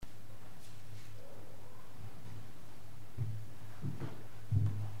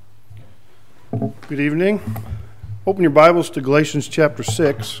Good evening. Open your Bibles to Galatians chapter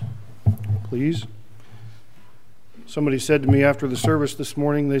 6, please. Somebody said to me after the service this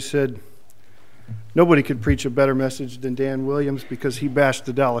morning, they said, nobody could preach a better message than Dan Williams because he bashed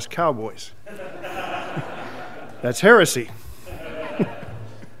the Dallas Cowboys. That's heresy.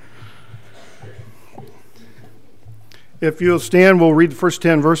 If you'll stand, we'll read the first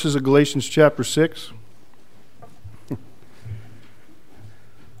 10 verses of Galatians chapter 6.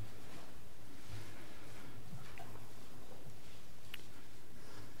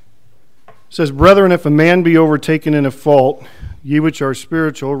 It says, Brethren, if a man be overtaken in a fault, ye which are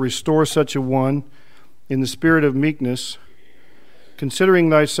spiritual, restore such a one in the spirit of meekness, considering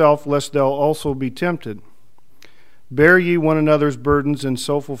thyself, lest thou also be tempted. Bear ye one another's burdens, and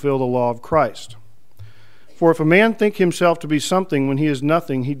so fulfill the law of Christ. For if a man think himself to be something when he is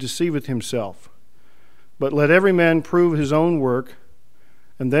nothing, he deceiveth himself. But let every man prove his own work,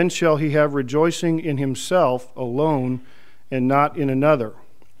 and then shall he have rejoicing in himself alone, and not in another.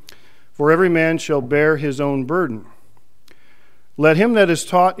 For every man shall bear his own burden. Let him that is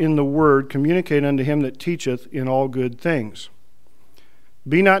taught in the word communicate unto him that teacheth in all good things.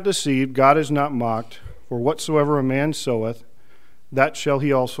 Be not deceived, God is not mocked, for whatsoever a man soweth, that shall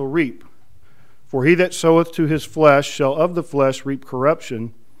he also reap. For he that soweth to his flesh shall of the flesh reap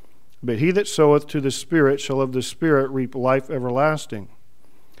corruption, but he that soweth to the Spirit shall of the Spirit reap life everlasting.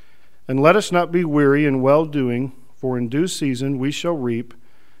 And let us not be weary in well-doing, for in due season we shall reap,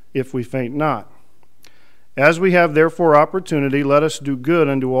 if we faint not. As we have therefore opportunity, let us do good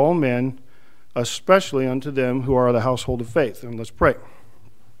unto all men, especially unto them who are the household of faith. And let's pray.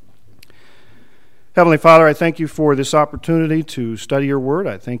 Heavenly Father, I thank you for this opportunity to study your word.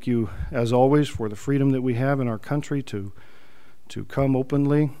 I thank you, as always, for the freedom that we have in our country to come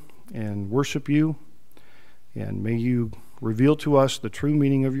openly and worship you. And may you reveal to us the true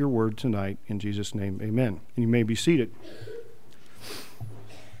meaning of your word tonight. In Jesus' name, amen. And you may be seated.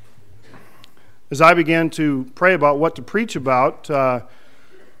 As I began to pray about what to preach about,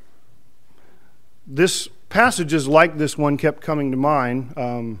 this passages like this one kept coming to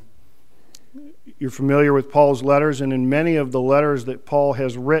mind. You're familiar with Paul's letters, and in many of the letters that Paul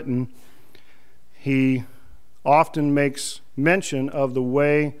has written, he often makes mention of the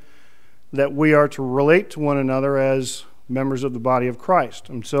way that we are to relate to one another as members of the body of Christ.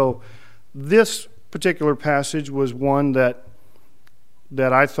 And so this particular passage was one that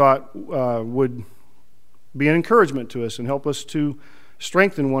I thought would be an encouragement to us and help us to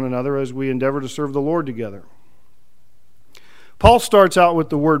strengthen one another as we endeavor to serve the Lord together. Paul starts out with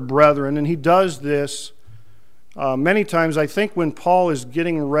the word brethren, and he does this many times. I think when Paul is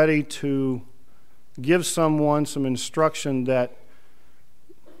getting ready to give someone some instruction that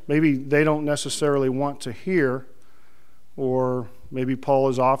maybe they don't necessarily want to hear, or maybe Paul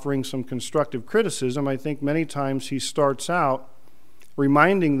is offering some constructive criticism, I think many times he starts out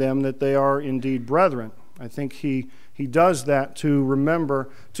reminding them that they are indeed brethren. I think he does that to remember,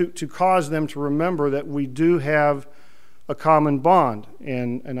 to cause them to remember that we do have a common bond.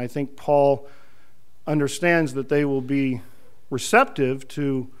 And I think Paul understands that they will be receptive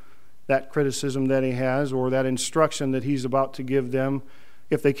to that criticism that he has, or that instruction that he's about to give them,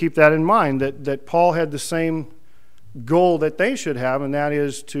 if they keep that in mind, that Paul had the same goal that they should have, and that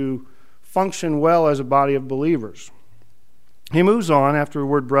is to function well as a body of believers. He moves on after the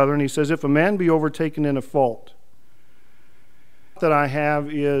word brethren. He says, if a man be overtaken in a fault, that I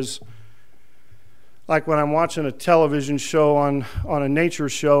have is like when I'm watching a television show on a nature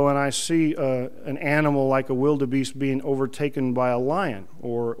show, and I see an animal like a wildebeest being overtaken by a lion,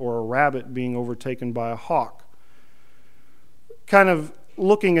 or a rabbit being overtaken by a hawk. Kind of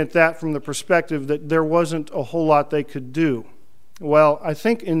looking at that from the perspective that there wasn't a whole lot they could do. Well, I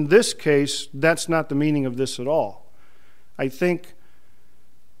think in this case, that's not the meaning of this at all. I think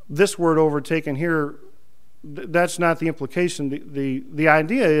this word overtaken here, that's not the implication. The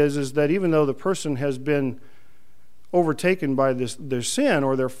idea is that even though the person has been overtaken by their sin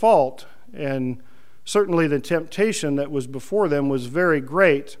or their fault, and certainly the temptation that was before them was very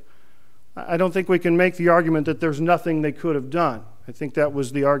great, I don't think we can make the argument that there's nothing they could have done. I think that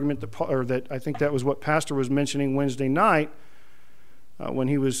was the argument I think that was what Pastor was mentioning Wednesday night when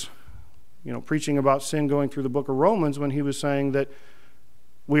he was preaching about sin, going through the book of Romans, when he was saying that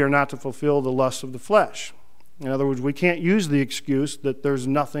we are not to fulfill the lusts of the flesh. In other words, we can't use the excuse that there's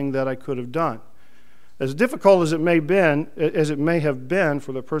nothing that I could have done. As difficult as it may have been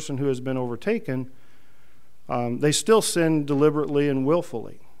for the person who has been overtaken, they still sin deliberately and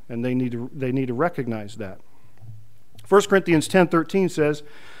willfully, and they need to recognize that. 1 Corinthians 10:13 says,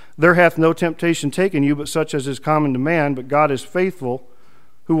 There hath no temptation taken you, but such as is common to man, but God is faithful,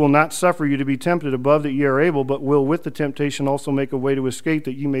 who will not suffer you to be tempted above that ye are able, but will with the temptation also make a way to escape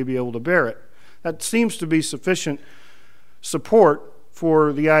that ye may be able to bear it. That seems to be sufficient support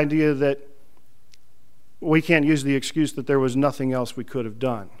for the idea that we can't use the excuse that there was nothing else we could have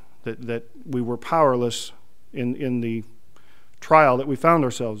done, that we were powerless in the trial that we found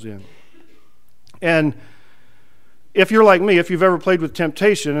ourselves in. And if you're like me, if you've ever played with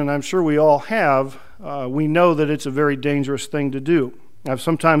temptation, and I'm sure we all have, we know that it's a very dangerous thing to do. I've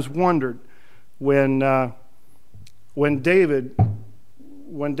sometimes wondered when David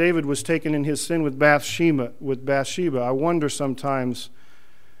was taken in his sin with Bathsheba, I wonder sometimes,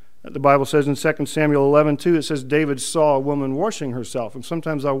 the Bible says in 2 Samuel 11:2, it says David saw a woman washing herself. And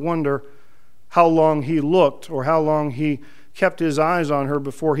sometimes I wonder how long he looked or how long he kept his eyes on her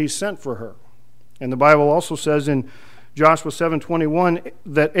before he sent for her. And the Bible also says in Joshua 7:21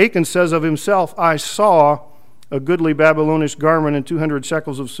 that Achan says of himself, I saw a goodly Babylonish garment and 200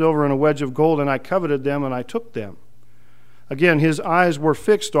 shekels of silver and a wedge of gold, and I coveted them and I took them. Again, his eyes were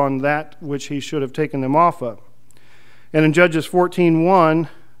fixed on that which he should have taken them off of. And in Judges 14:1,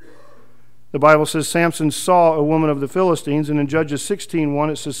 the Bible says Samson saw a woman of the Philistines, and in Judges 16:1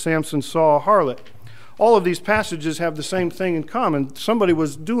 it says Samson saw a harlot. All of these passages have the same thing in common. Somebody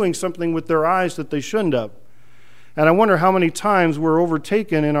was doing something with their eyes that they shouldn't have. And I wonder how many times we're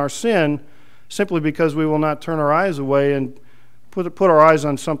overtaken in our sin simply because we will not turn our eyes away and put our eyes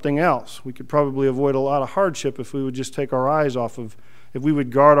on something else. We could probably avoid a lot of hardship if we would just take our eyes off of, if we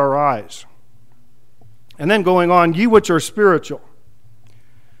would guard our eyes. And then going on, ye which are spiritual.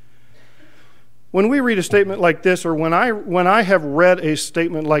 When we read a statement like this, or when I have read a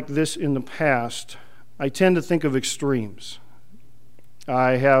statement like this in the past, I tend to think of extremes.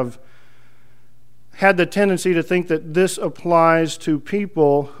 I have had the tendency to think that this applies to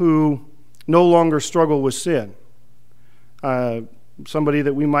people who no longer struggle with sin. Somebody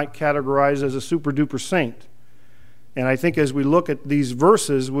that we might categorize as a super-duper saint. And I think as we look at these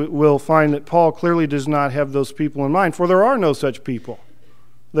verses, we'll find that Paul clearly does not have those people in mind, for there are no such people.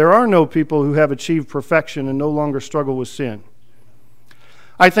 There are no people who have achieved perfection and no longer struggle with sin.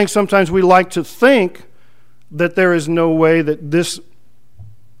 I think sometimes we like to think that there is no way that this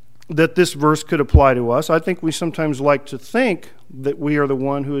verse could apply to us. I think we sometimes like to think that we are the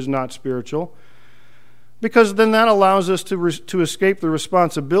one who is not spiritual, because then that allows us to escape the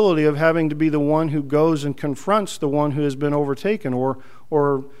responsibility of having to be the one who goes and confronts the one who has been overtaken,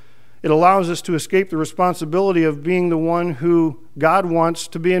 or it allows us to escape the responsibility of being the one who God wants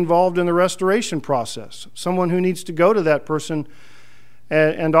to be involved in the restoration process, someone who needs to go to that person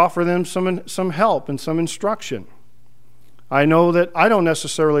and offer them some help and some instruction. I know that I don't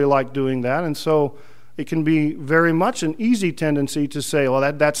necessarily like doing that, and so it can be very much an easy tendency to say,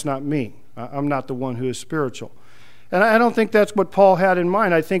 well, that's not me. I'm not the one who is spiritual. And I don't think that's what Paul had in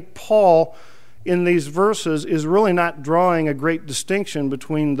mind. I think Paul, in these verses, is really not drawing a great distinction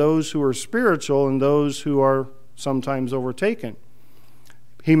between those who are spiritual and those who are sometimes overtaken.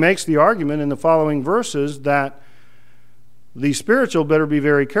 He makes the argument in the following verses that the spiritual better be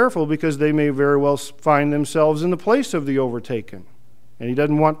very careful because they may very well find themselves in the place of the overtaken. And he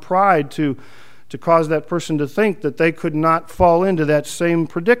doesn't want pride to cause that person to think that they could not fall into that same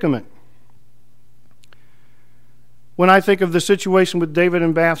predicament. When I think of the situation with David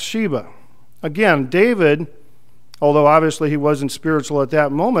and Bathsheba, again, David, although obviously he wasn't spiritual at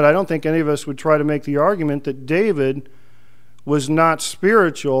that moment, I don't think any of us would try to make the argument that David was not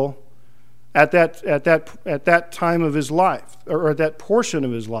spiritual at that time of his life, or at that portion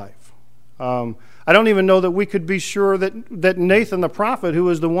of his life. I don't even know that we could be sure that Nathan the prophet, who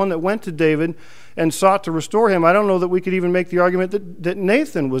was the one that went to David and sought to restore him, I don't know that we could even make the argument that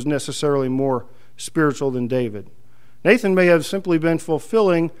Nathan was necessarily more spiritual than David. Nathan may have simply been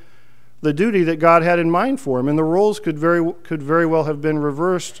fulfilling the duty that God had in mind for him, and the roles could very well have been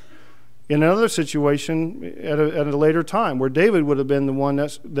reversed in another situation at a later time, where David would have been the one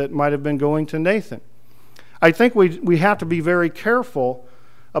that might have been going to Nathan. I think we have to be very careful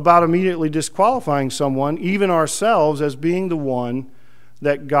about immediately disqualifying someone, even ourselves, as being the one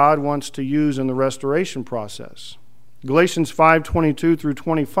that God wants to use in the restoration process. Galatians 5:22 through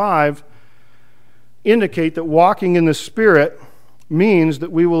 25 indicate that walking in the Spirit means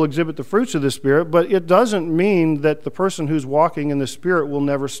that we will exhibit the fruits of the Spirit, but it doesn't mean that the person who's walking in the Spirit will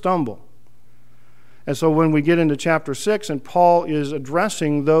never stumble. And so when we get into chapter 6 and Paul is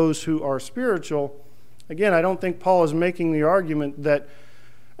addressing those who are spiritual, again, I don't think Paul is making the argument that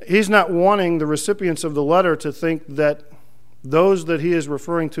he's not wanting the recipients of the letter to think that those that he is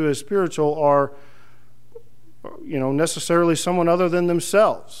referring to as spiritual are, necessarily someone other than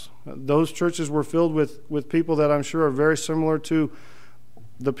themselves. Those churches were filled with people that I'm sure are very similar to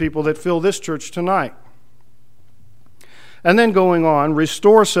the people that fill this church tonight. And then going on,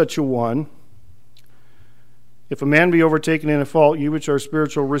 restore such a one. If a man be overtaken in a fault, you which are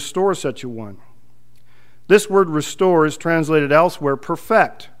spiritual, restore such a one. This word restore is translated elsewhere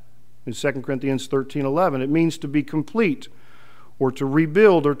perfect in 2 Corinthians 13:11. It means to be complete or to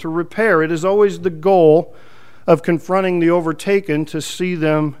rebuild or to repair. It is always the goal of confronting the overtaken to see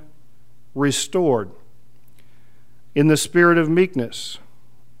them restored in the spirit of meekness.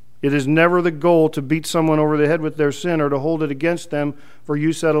 It is never the goal to beat someone over the head with their sin or to hold it against them for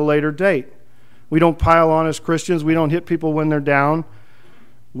use at a later date. We don't pile on as Christians. We don't hit people when they're down.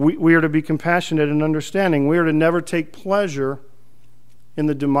 We are to be compassionate and understanding. We are to never take pleasure in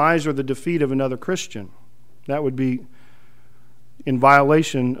the demise or the defeat of another Christian. That would be in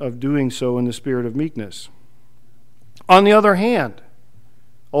violation of doing so in the spirit of meekness. On the other hand,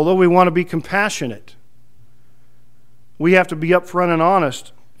 although we want to be compassionate, we have to be upfront and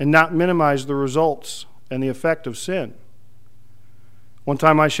honest and not minimize the results and the effect of sin. One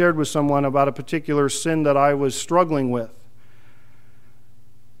time I shared with someone about a particular sin that I was struggling with.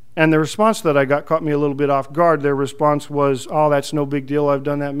 And the response that I got caught me a little bit off guard. Their response was, "Oh, that's no big deal. I've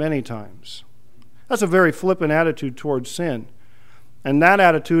done that many times." That's a very flippant attitude towards sin. And that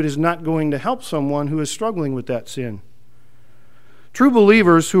attitude is not going to help someone who is struggling with that sin. True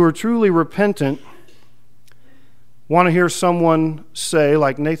believers who are truly repentant want to hear someone say,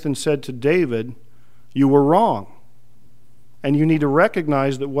 like Nathan said to David, "You were wrong." And you need to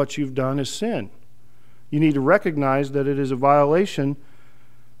recognize that what you've done is sin. You need to recognize that it is a violation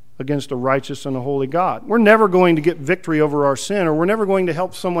against a righteous and a holy God. We're never going to get victory over our sin, or we're never going to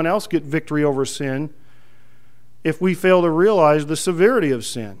help someone else get victory over sin if we fail to realize the severity of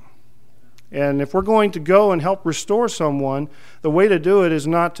sin. And if we're going to go and help restore someone, the way to do it is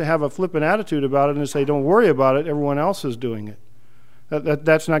not to have a flippant attitude about it and say, "Don't worry about it, everyone else is doing it."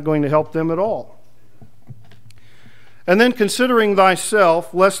 That's not going to help them at all. And then considering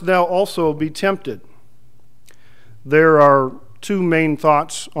thyself, lest thou also be tempted. There are two main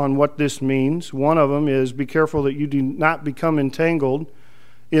thoughts on what this means. One of them is be careful that you do not become entangled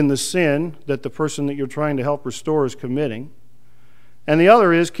in the sin that the person that you're trying to help restore is committing. And the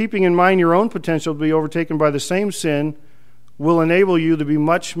other is keeping in mind your own potential to be overtaken by the same sin will enable you to be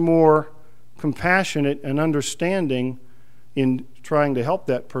much more compassionate and understanding in trying to help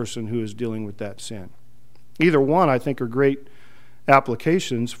that person who is dealing with that sin. Either one, I think, are great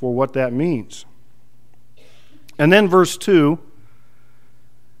applications for what that means. And then verse 2,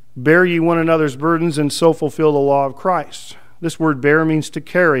 bear ye one another's burdens and so fulfill the law of Christ. This word bear means to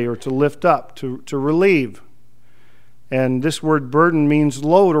carry or to lift up, to relieve. And this word burden means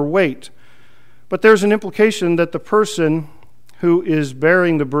load or weight. But there's an implication that the person who is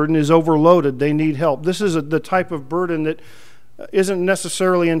bearing the burden is overloaded. They need help. This is the type of burden that isn't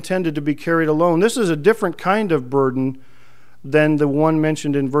necessarily intended to be carried alone. This is a different kind of burden than the one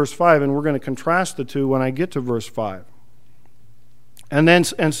mentioned in verse 5, and we're going to contrast the two when I get to verse 5.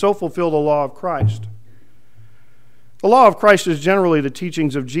 And so fulfill the law of Christ. The law of Christ is generally the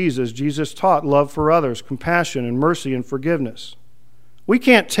teachings of Jesus. Jesus taught love for others, compassion and mercy and forgiveness. We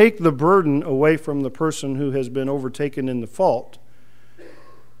can't take the burden away from the person who has been overtaken in the fault,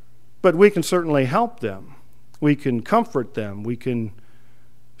 but we can certainly help them. We can comfort them. We can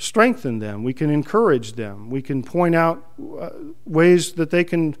strengthen them. We can encourage them. We can point out ways that they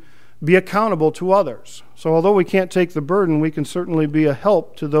can be accountable to others. So although we can't take the burden, we can certainly be a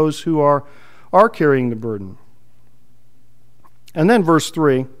help to those who are carrying the burden. And then verse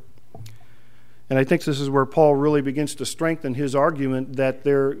 3, and I think this is where Paul really begins to strengthen his argument that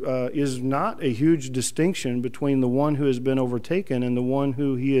there is not a huge distinction between the one who has been overtaken and the one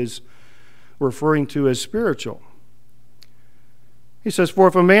who he is referring to as spiritual. He says, for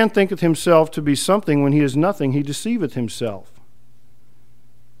if a man thinketh himself to be something when he is nothing, he deceiveth himself.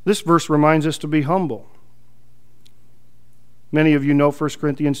 This verse reminds us to be humble. Many of you know 1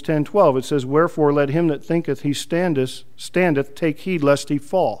 Corinthians 10:12. It says, wherefore let him that thinketh he standeth take heed lest he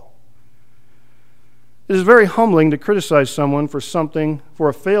fall. It is very humbling to criticize someone for something, for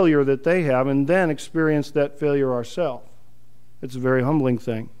a failure that they have, and then experience that failure ourselves. It's a very humbling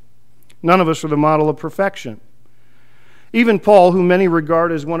thing. None of us are the model of perfection. Even Paul, who many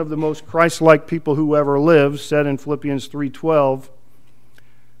regard as one of the most Christ-like people who ever lived, said in Philippians 3:12,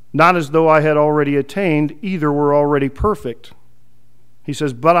 not as though I had already attained, either were already perfect. He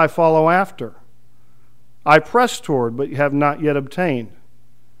says, but I follow after. I press toward, but have not yet obtained.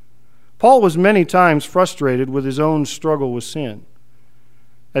 Paul was many times frustrated with his own struggle with sin.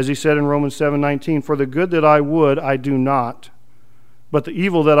 As he said in Romans 7:19, for the good that I would, I do not, but the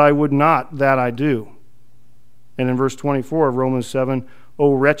evil that I would not, that I do. And in verse 24 of Romans 7,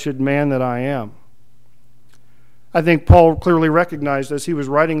 O wretched man that I am. I think Paul clearly recognized as he was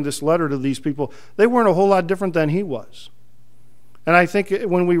writing this letter to these people, they weren't a whole lot different than he was. And I think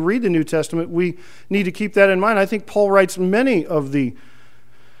when we read the New Testament, we need to keep that in mind. I think Paul writes many of the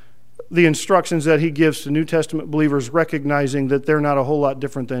instructions that he gives to New Testament believers, recognizing that they're not a whole lot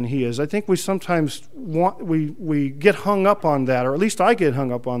different than he is. I think we sometimes we get hung up on that, or at least I get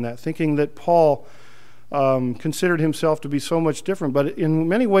hung up on that, thinking that Paul considered himself to be so much different, but in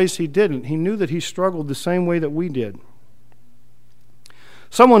many ways he didn't. He knew that he struggled the same way that we did.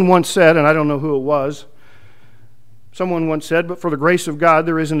 Someone once said, and I don't know who it was, someone once said, but for the grace of God,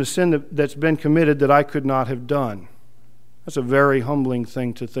 there isn't a sin that's been committed that I could not have done. That's a very humbling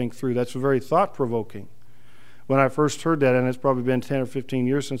thing to think through. That's very thought-provoking. When I first heard that, and it's probably been 10 or 15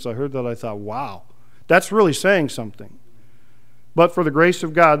 years since I heard that, I thought, wow, that's really saying something. But for the grace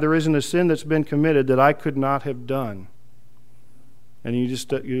of God, there isn't a sin that's been committed that I could not have done. And you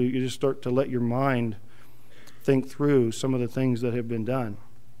just start to let your mind think through some of the things that have been done.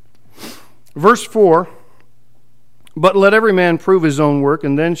 Verse 4, but let every man prove his own work,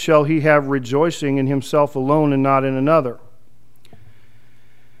 and then shall he have rejoicing in himself alone and not in another.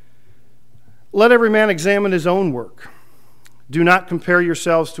 Let every man examine his own work. Do not compare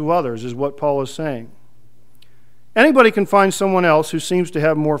yourselves to others, is what Paul is saying. Anybody can find someone else who seems to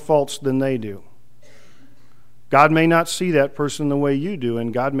have more faults than they do. God may not see that person the way you do,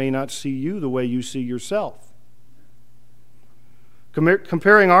 and God may not see you the way you see yourself.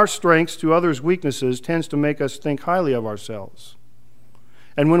 Comparing our strengths to others' weaknesses tends to make us think highly of ourselves.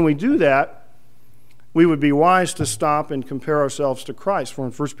 And when we do that, we would be wise to stop and compare ourselves to Christ. For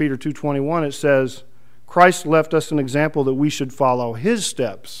in 1 Peter 2:21 it says, Christ left us an example that we should follow his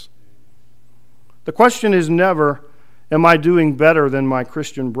steps. The question is never, am I doing better than my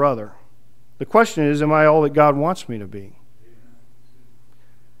Christian brother? The question is, am I all that God wants me to be?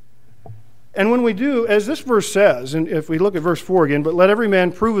 And when we do, as this verse says, and if we look at verse 4 again, but let every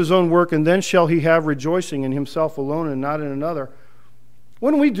man prove his own work, and then shall he have rejoicing in himself alone and not in another.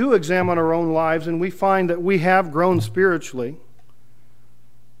 When we do examine our own lives and we find that we have grown spiritually,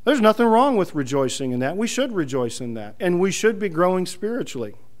 there's nothing wrong with rejoicing in that. We should rejoice in that, and we should be growing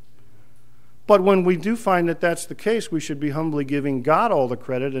spiritually. But when we do find that that's the case, we should be humbly giving God all the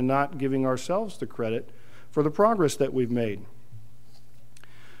credit and not giving ourselves the credit for the progress that we've made.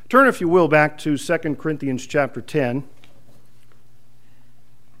 Turn, if you will, back to 2 Corinthians chapter 10.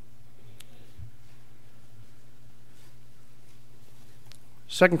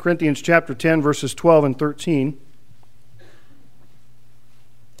 2 Corinthians chapter 10, verses 12 and 13.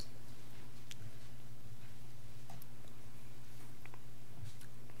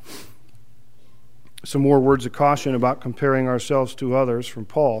 Some more words of caution about comparing ourselves to others from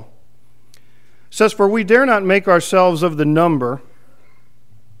Paul. It says, for we dare not make ourselves of the number,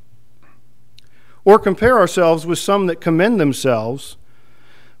 or compare ourselves with some that commend themselves,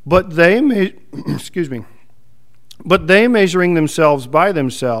 but they measuring themselves by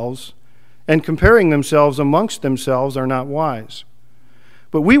themselves and comparing themselves amongst themselves are not wise.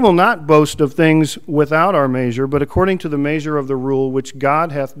 But we will not boast of things without our measure, but according to the measure of the rule which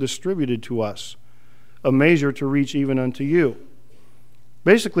God hath distributed to us, a measure to reach even unto you.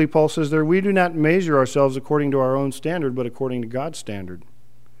 Basically, Paul says there, we do not measure ourselves according to our own standard, but according to God's standard.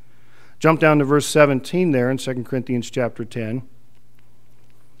 Jump down to verse 17 there in 2 Corinthians chapter 10.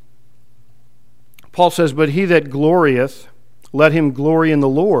 Paul says, but he that glorieth, let him glory in the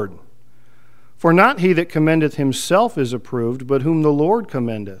Lord. For not he that commendeth himself is approved, but whom the Lord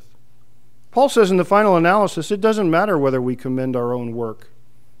commendeth. Paul says in the final analysis, it doesn't matter whether we commend our own work.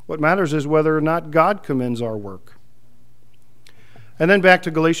 What matters is whether or not God commends our work. And then back to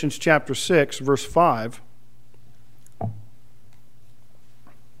Galatians chapter 6, verse 5. It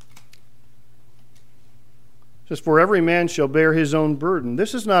says, for every man shall bear his own burden.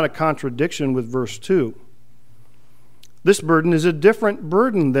 This is not a contradiction with verse 2. This burden is a different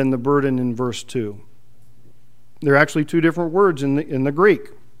burden than the burden in verse 2. There are actually two different words in the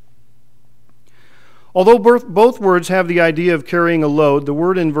Greek. Although both words have the idea of carrying a load, the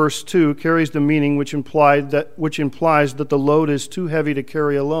word in verse 2 carries the meaning which implies that the load is too heavy to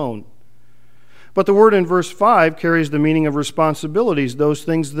carry alone. But the word in verse 5 carries the meaning of responsibilities, those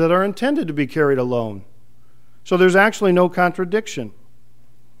things that are intended to be carried alone. So there's actually no contradiction.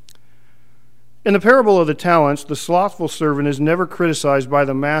 In the parable of the talents, the slothful servant is never criticized by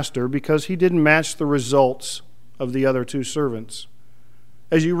the master because he didn't match the results of the other two servants.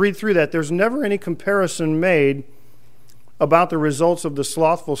 As you read through that, there's never any comparison made about the results of the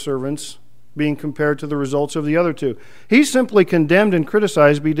slothful servants being compared to the results of the other two. He's simply condemned and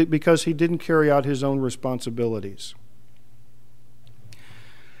criticized because he didn't carry out his own responsibilities.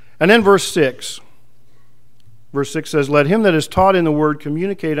 And then verse 6. Verse 6 says, "Let him that is taught in the word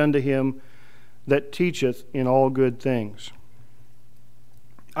communicate unto him that teacheth in all good things."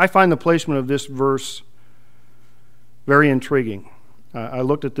 I find the placement of this verse very intriguing. I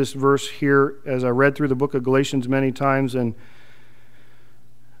looked at this verse here as I read through the book of Galatians many times, and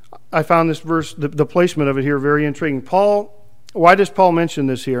I found this verse, the placement of it here, very intriguing. Why does Paul mention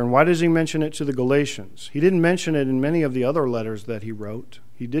this here, and why does he mention it to the Galatians? He didn't mention it in many of the other letters that he wrote.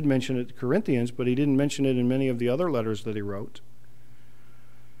 He did mention it to Corinthians, but he didn't mention it in many of the other letters that he wrote.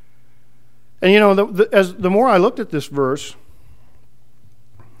 And as the more I looked at this verse,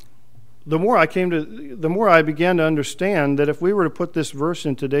 the more I began to understand that if we were to put this verse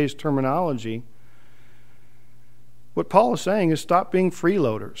in today's terminology, what Paul is saying is stop being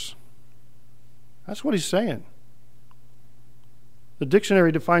freeloaders. That's what he's saying. The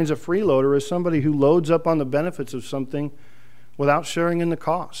dictionary defines a freeloader as somebody who loads up on the benefits of something without sharing in the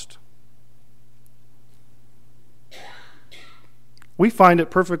cost. We find it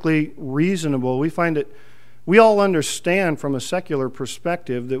perfectly reasonable. We all understand from a secular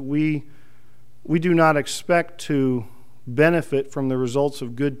perspective that we do not expect to benefit from the results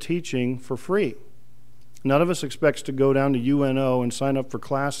of good teaching for free. None of us expects to go down to UNO and sign up for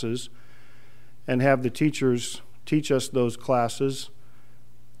classes and have the teachers teach us those classes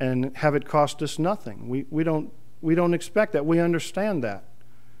and have it cost us nothing. We don't expect that. We understand that.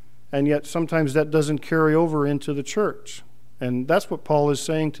 And yet sometimes that doesn't carry over into the church. And that's what Paul is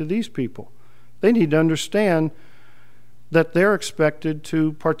saying to these people. They need to understand that they're expected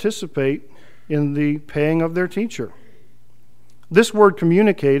to participate in the paying of their teacher. This word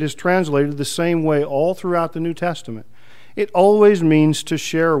communicate is translated the same way all throughout the New Testament. It always means to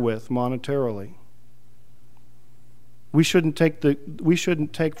share with monetarily. We shouldn't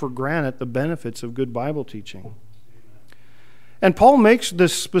take for granted the benefits of good Bible teaching. And Paul makes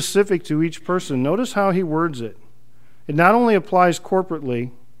this specific to each person. Notice how he words it. It not only applies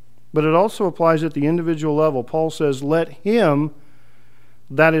corporately, but it also applies at the individual level. Paul says, "Let him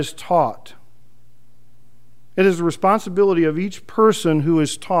that is taught." It is the responsibility of each person who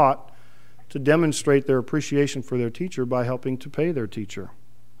is taught to demonstrate their appreciation for their teacher by helping to pay their teacher.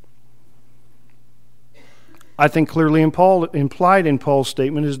 I think clearly implied in Paul's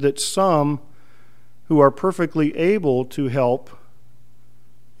statement is that some who are perfectly able to help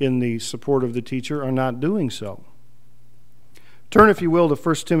in the support of the teacher are not doing so. Turn, if you will, to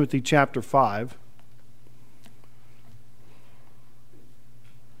 1 Timothy chapter 5.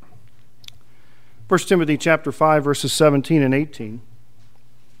 1 Timothy chapter 5, verses 17 and 18.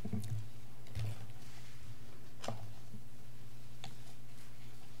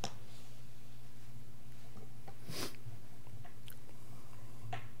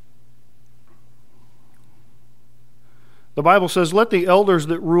 The Bible says, "Let the elders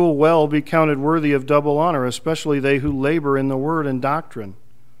that rule well be counted worthy of double honor, especially they who labor in the word and doctrine.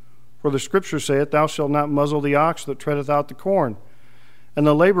 For the Scripture saith, Thou shalt not muzzle the ox that treadeth out the corn, and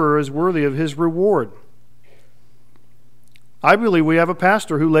the laborer is worthy of his reward." I believe we have a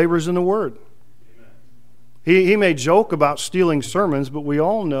pastor who labors in the word. He may joke about stealing sermons, but we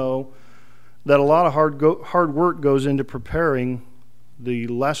all know that a lot of hard work goes into preparing the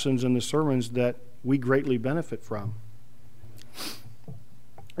lessons and the sermons that we greatly benefit from.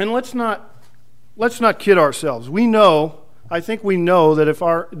 And let's not kid ourselves. I think we know that if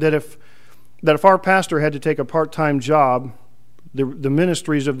our pastor had to take a part-time job, the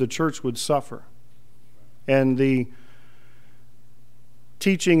ministries of the church would suffer, and the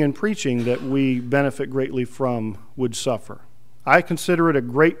teaching and preaching that we benefit greatly from would suffer. I consider it a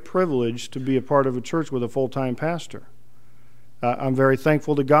great privilege to be a part of a church with a full-time pastor. I'm very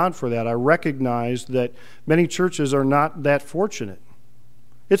thankful to God for that. I recognize that many churches are not that fortunate.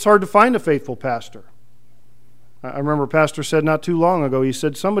 It's hard to find a faithful pastor. I remember a pastor said not too long ago, he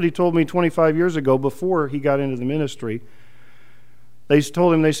said, somebody told me 25 years ago before he got into the ministry, they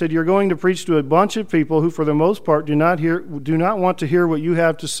said, "You're going to preach to a bunch of people who for the most part do not want to hear what you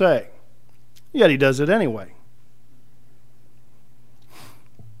have to say." Yet he does it anyway.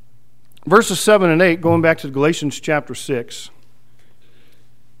 Verses 7 and 8, going back to Galatians chapter 6.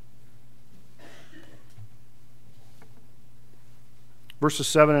 Verses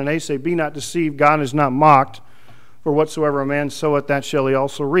 7 and 8 say, "Be not deceived, God is not mocked. For whatsoever a man soweth, that shall he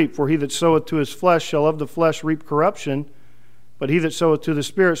also reap. For he that soweth to his flesh shall of the flesh reap corruption, but he that soweth to the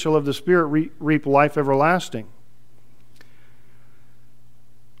Spirit shall of the Spirit reap life everlasting."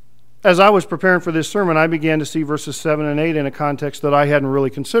 As I was preparing for this sermon, I began to see verses 7 and 8 in a context that I hadn't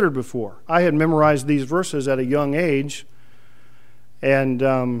really considered before. I had memorized these verses at a young age, and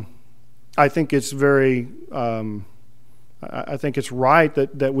I think it's very I think it's right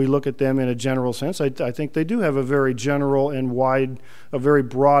that we look at them in a general sense. I think they do have a very general and wide, a very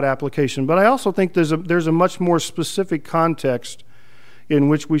broad application. But I also think there's a much more specific context in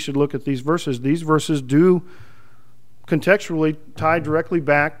which we should look at these verses. These verses do contextually tie directly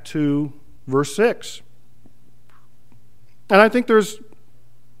back to verse 6. And I think there's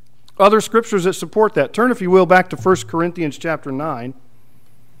other scriptures that support that. Turn, if you will, back to 1 Corinthians chapter 9.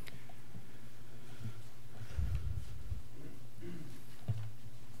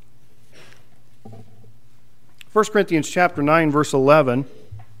 1 Corinthians chapter 9, verse 11.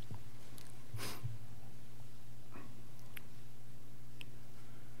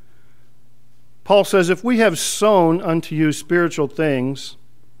 Paul says, "If we have sown unto you spiritual things,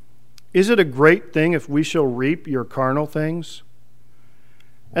 is it a great thing if we shall reap your carnal things?"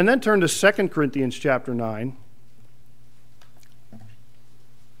 And then turn to 2 Corinthians chapter 9.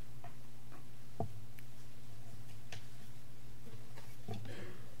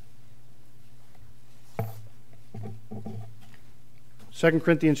 Second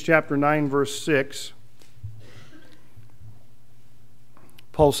Corinthians chapter 9, verse 6.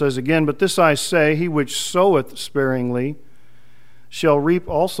 Paul says again, "But this I say, he which soweth sparingly shall reap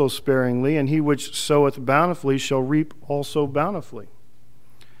also sparingly, and he which soweth bountifully shall reap also bountifully."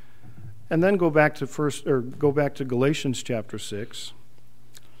 And then go back to Galatians chapter 6.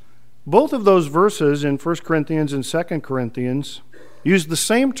 Both of those verses in 1 Corinthians and 2 Corinthians use the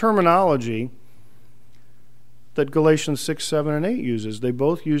same terminology that Galatians 6, 7, and 8 uses. They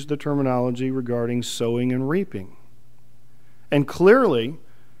both use the terminology regarding sowing and reaping. And clearly,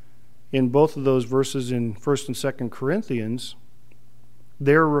 in both of those verses in 1 and 2 Corinthians,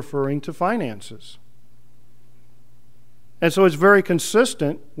 they're referring to finances. And so it's very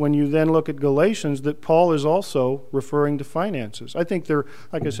consistent when you then look at Galatians that Paul is also referring to finances. I think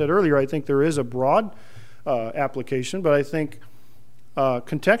like I said earlier, I think there is a broad application, but I think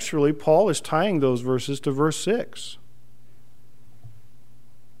contextually, Paul is tying those verses to verse 6.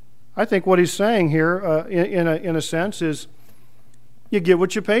 I think what he's saying here, in a sense, is you get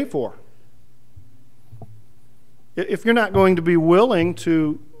what you pay for. If you're not going to be willing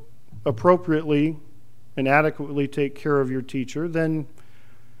to appropriately and adequately take care of your teacher, then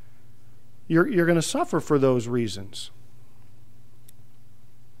you're going to suffer for those reasons.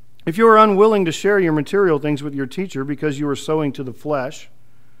 If you are unwilling to share your material things with your teacher because you are sowing to the flesh,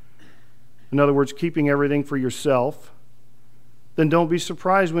 in other words, keeping everything for yourself, then don't be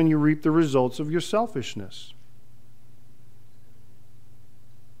surprised when you reap the results of your selfishness.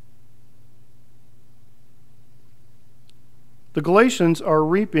 The Galatians are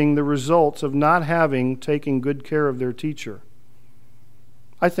reaping the results of not having taken good care of their teacher.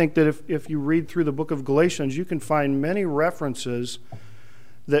 I think that if you read through the book of Galatians, you can find many references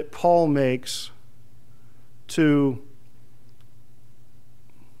that Paul makes to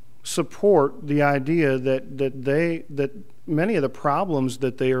support the idea that many of the problems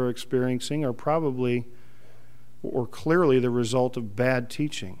that they are experiencing are probably or clearly the result of bad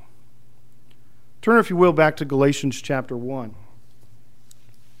teaching. Turn, if you will, back to Galatians chapter 1.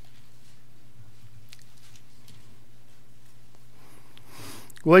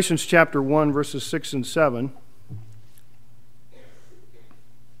 Galatians chapter 1, verses 6 and 7.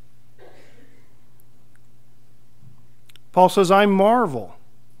 Paul says, "I marvel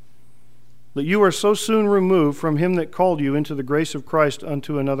that you are so soon removed from him that called you into the grace of Christ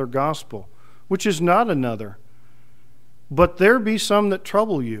unto another gospel, which is not another. But there be some that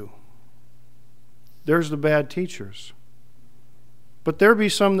trouble you." There's the bad teachers. "But there be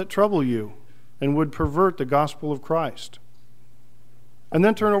some that trouble you and would pervert the gospel of Christ." And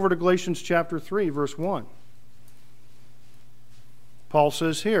then turn over to Galatians chapter 3, verse 1. Paul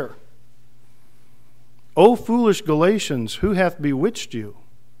says here, "O foolish Galatians, who hath bewitched you?"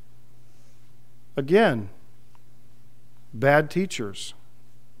 Again, bad teachers.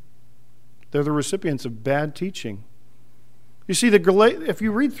 They're the recipients of bad teaching. You see, if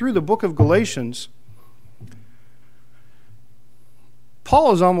you read through the book of Galatians,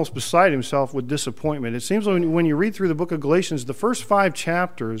 Paul is almost beside himself with disappointment. It seems when you read through the book of Galatians, the first 5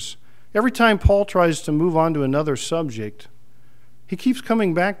 chapters, every time Paul tries to move on to another subject, he keeps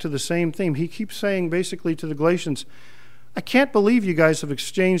coming back to the same theme. He keeps saying basically to the Galatians, "I can't believe you guys have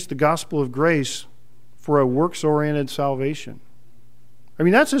exchanged the gospel of grace for a works-oriented salvation." I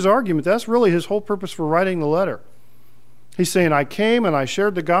mean, that's his argument. That's really his whole purpose for writing the letter. He's saying, "I came and I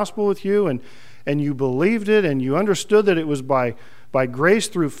shared the gospel with you, and you believed it, and you understood that it was by grace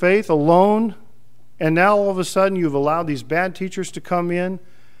through faith alone, and now all of a sudden you've allowed these bad teachers to come in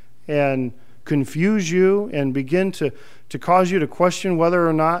and confuse you and begin to cause you to question whether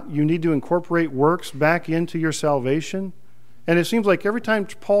or not you need to incorporate works back into your salvation. And it seems like every time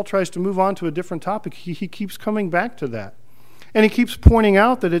Paul tries to move on to a different topic, he keeps coming back to that. And he keeps pointing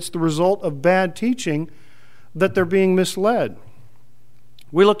out that it's the result of bad teaching that they're being misled.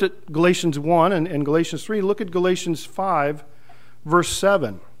 We looked at Galatians 1 and Galatians 3. Look at Galatians 5, verse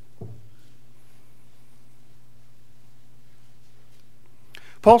 7.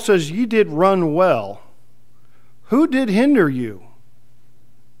 Paul says, "Ye did run well. Who did hinder you,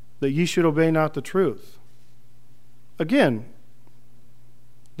 that ye should obey not the truth?" Again,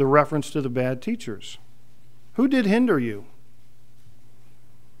 the reference to the bad teachers. Who did hinder you?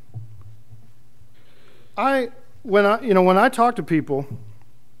 When I talk to people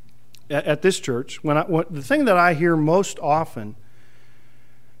at this church, the thing that I hear most often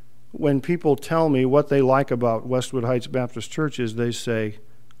when people tell me what they like about Westwood Heights Baptist Church is they say,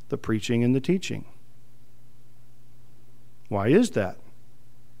 the preaching and the teaching. Why is that?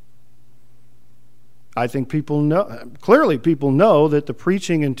 I think people know that the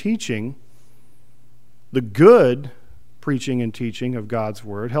preaching and teaching, the good preaching and teaching of God's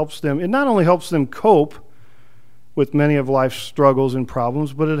Word, helps them. It not only helps them cope with many of life's struggles and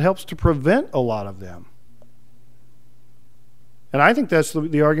problems, but it helps to prevent a lot of them. And I think that's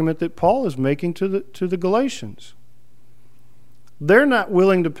the argument that Paul is making to the Galatians. They're not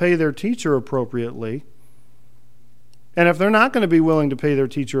willing to pay their teacher appropriately. And if they're not going to be willing to pay their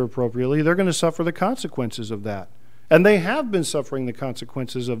teacher appropriately, they're going to suffer the consequences of that. And they have been suffering the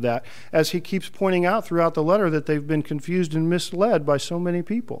consequences of that, as he keeps pointing out throughout the letter that they've been confused and misled by so many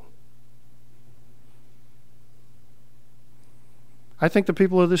people. I think the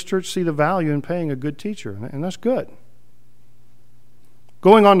people of this church see the value in paying a good teacher, and that's good.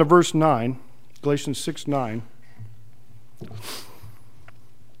 Going on to verse 9, Galatians 6:9.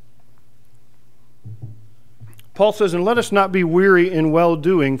 Paul says, "And let us not be weary in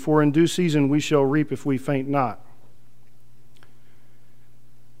well-doing, for in due season we shall reap if we faint not."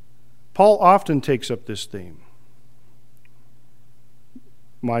 Paul often takes up this theme.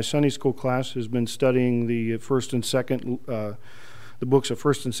 My Sunday school class has been studying the books of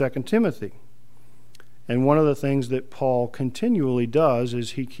 1st and 2nd Timothy. And one of the things that Paul continually does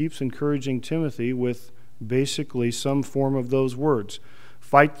is he keeps encouraging Timothy with basically some form of those words.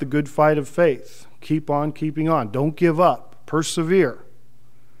 Fight the good fight of faith. Keep on keeping on. Don't give up. Persevere.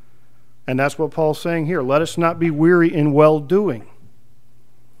 And that's what Paul's saying here. Let us not be weary in well-doing.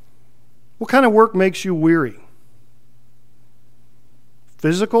 What kind of work makes you weary?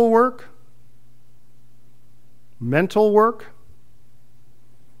 Physical work? Mental work?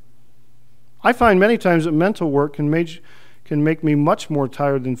 I find many times that mental work can make me much more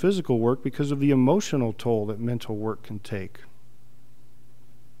tired than physical work because of the emotional toll that mental work can take.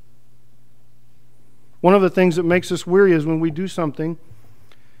 One of the things that makes us weary is when we do something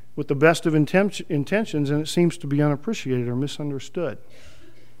with the best of intentions and it seems to be unappreciated or misunderstood.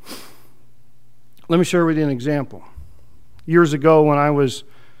 Let me share with you an example. Years ago when I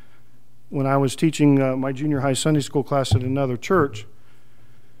was teaching my junior high Sunday school class at another church,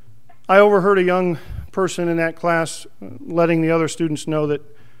 I overheard a young person in that class letting the other students know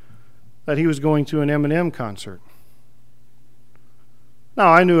that he was going to an Eminem concert. Now,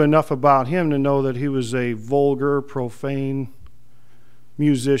 I knew enough about him to know that he was a vulgar, profane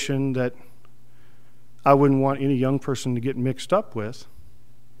musician that I wouldn't want any young person to get mixed up with.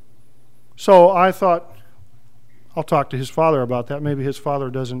 So I thought, I'll talk to his father about that. Maybe his father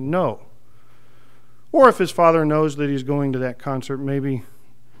doesn't know. Or if his father knows that he's going to that concert, maybe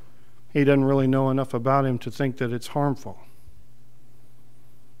he doesn't really know enough about him to think that it's harmful.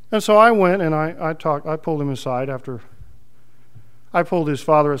 And so I went and I pulled him aside I pulled his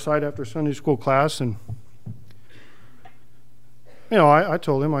father aside after Sunday school class, and I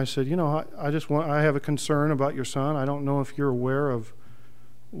told him, I said, I have a concern about your son. I don't know if you're aware of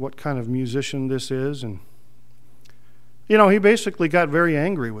what kind of musician this is. And he basically got very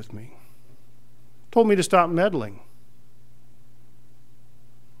angry with me. Told me to stop meddling.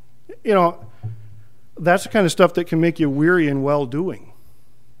 That's the kind of stuff that can make you weary in well-doing.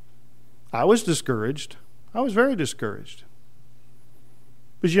 I was discouraged. I was very discouraged.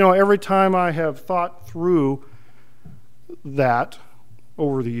 But every time I have thought through that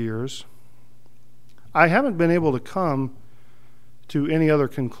over the years, I haven't been able to come to any other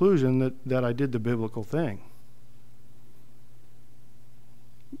conclusion that I did the biblical thing.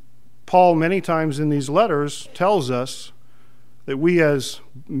 Paul, many times in these letters, tells us that we as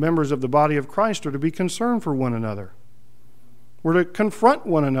members of the body of Christ are to be concerned for one another. We're to confront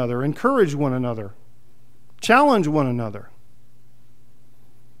one another, encourage one another, challenge one another.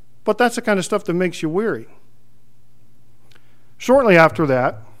 But that's the kind of stuff that makes you weary. Shortly after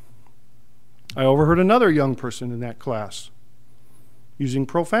that, I overheard another young person in that class using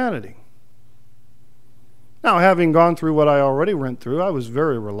profanity. Now, having gone through what I already went through, I was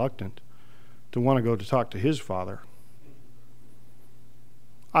very reluctant to want to go to talk to his father.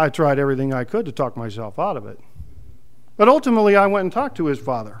 I tried everything I could to talk myself out of it. But ultimately, I went and talked to his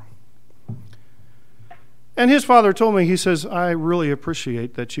father. And his father told me, he says, I really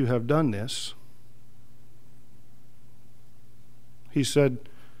appreciate that you have done this. He said,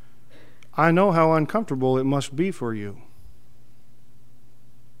 I know how uncomfortable it must be for you.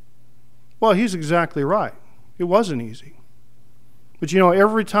 Well, he's exactly right. It wasn't easy. But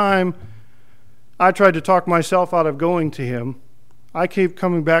every time I tried to talk myself out of going to him, I kept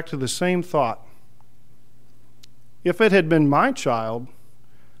coming back to the same thought. If it had been my child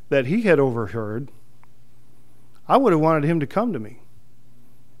that he had overheard, I would have wanted him to come to me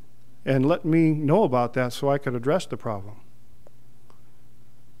and let me know about that so I could address the problem.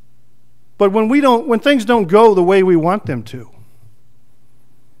 But when things don't go the way we want them to,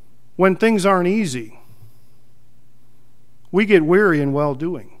 when things aren't easy, we get weary in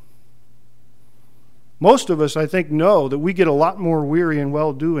well-doing. Most of us, I think, know that we get a lot more weary in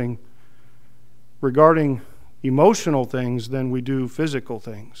well-doing regarding emotional things than we do physical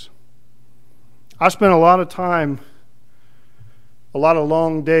things. I spent a lot of time, a lot of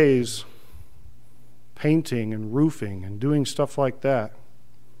long days painting and roofing and doing stuff like that.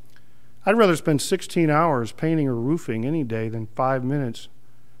 I'd rather spend 16 hours painting or roofing any day than 5 minutes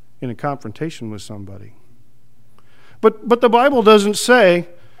in a confrontation with somebody. But the Bible doesn't say,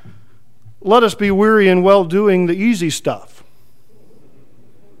 let us be weary in well-doing the easy stuff.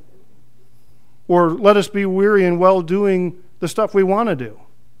 Or let us be weary in well-doing the stuff we want to do.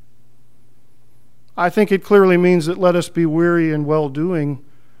 I think it clearly means that let us be weary in well-doing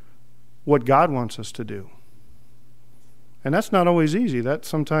what God wants us to do. And that's not always easy. That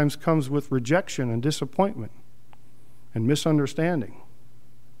sometimes comes with rejection and disappointment and misunderstanding.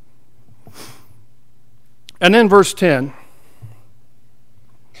 And then verse 10,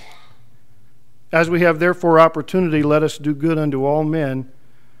 as we have therefore opportunity, let us do good unto all men,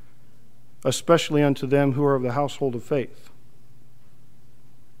 especially unto them who are of the household of faith.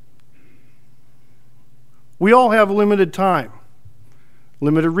 We all have limited time,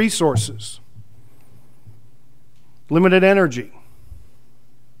 limited resources, limited energy.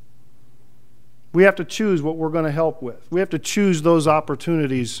 We have to choose what we're going to help with. We have to choose those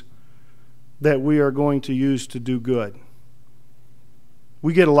opportunities that we are going to use to do good.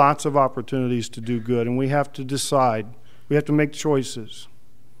 We get lots of opportunities to do good, and we have to decide. We have to make choices.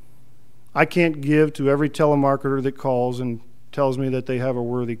 I can't give to every telemarketer that calls and tells me that they have a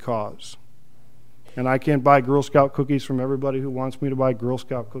worthy cause. And I can't buy Girl Scout cookies from everybody who wants me to buy Girl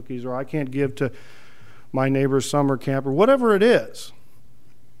Scout cookies, or I can't give to my neighbor's summer camp, or whatever it is.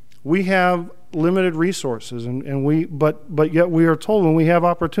 We have limited resources, but yet we are told when we have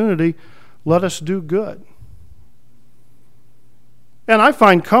opportunity, let us do good. And I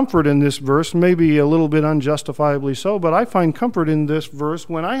find comfort in this verse, maybe a little bit unjustifiably so, but I find comfort in this verse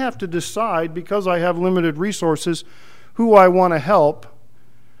when I have to decide, because I have limited resources, who I want to help.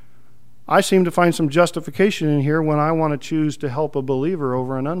 I seem to find some justification in here when I want to choose to help a believer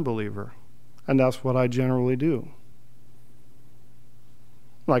over an unbeliever. And that's what I generally do.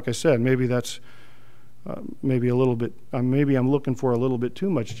 Like I said, maybe that's maybe a little bit, maybe I'm looking for a little bit too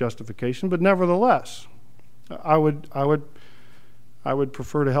much justification, but nevertheless, I would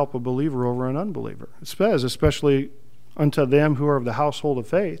prefer to help a believer over an unbeliever. It says, especially unto them who are of the household of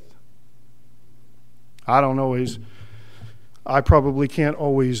faith. I probably can't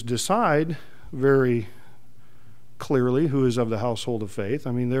always decide very clearly who is of the household of faith.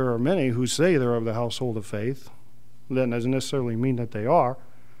 I mean, there are many who say they're of the household of faith. That doesn't necessarily mean that they are.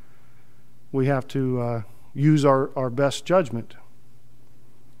 We have to use our best judgment.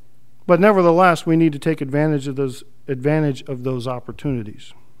 But nevertheless, we need to take advantage of those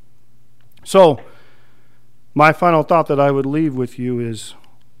opportunities. So, my final thought that I would leave with you is,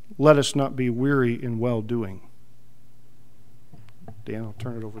 let us not be weary in well-doing. Dan, I'll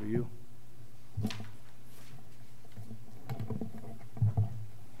turn it over to you.